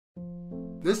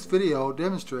This video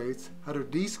demonstrates how to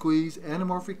de-squeeze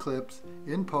anamorphic clips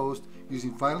in post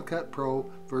using Final Cut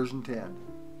Pro version 10.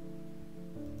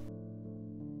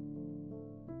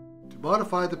 To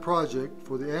modify the project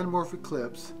for the anamorphic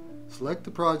clips, select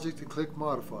the project and click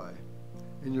Modify.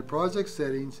 In your project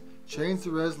settings, change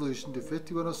the resolution to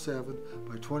 5107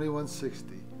 by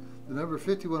 2160. The number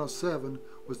 5107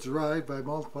 was derived by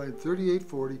multiplying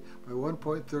 3840 by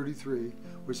 1.33,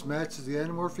 which matches the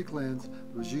anamorphic lens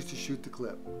that was used to shoot the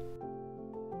clip.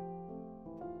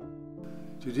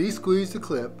 To de-squeeze the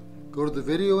clip, go to the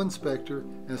video inspector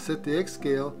and set the X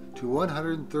scale to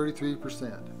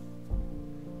 133%.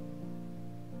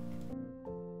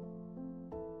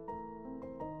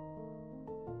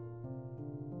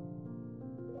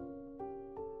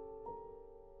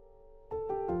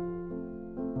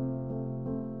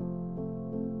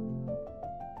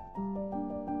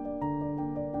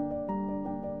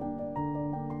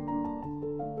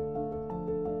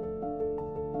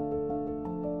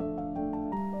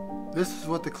 This is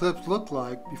what the clips look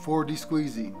like before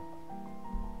de-squeezing.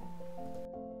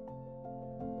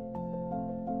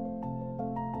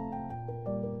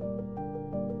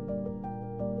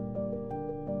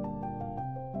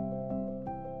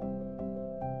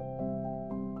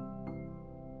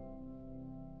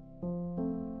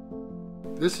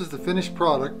 This is the finished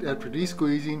product after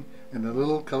de-squeezing and a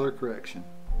little color correction.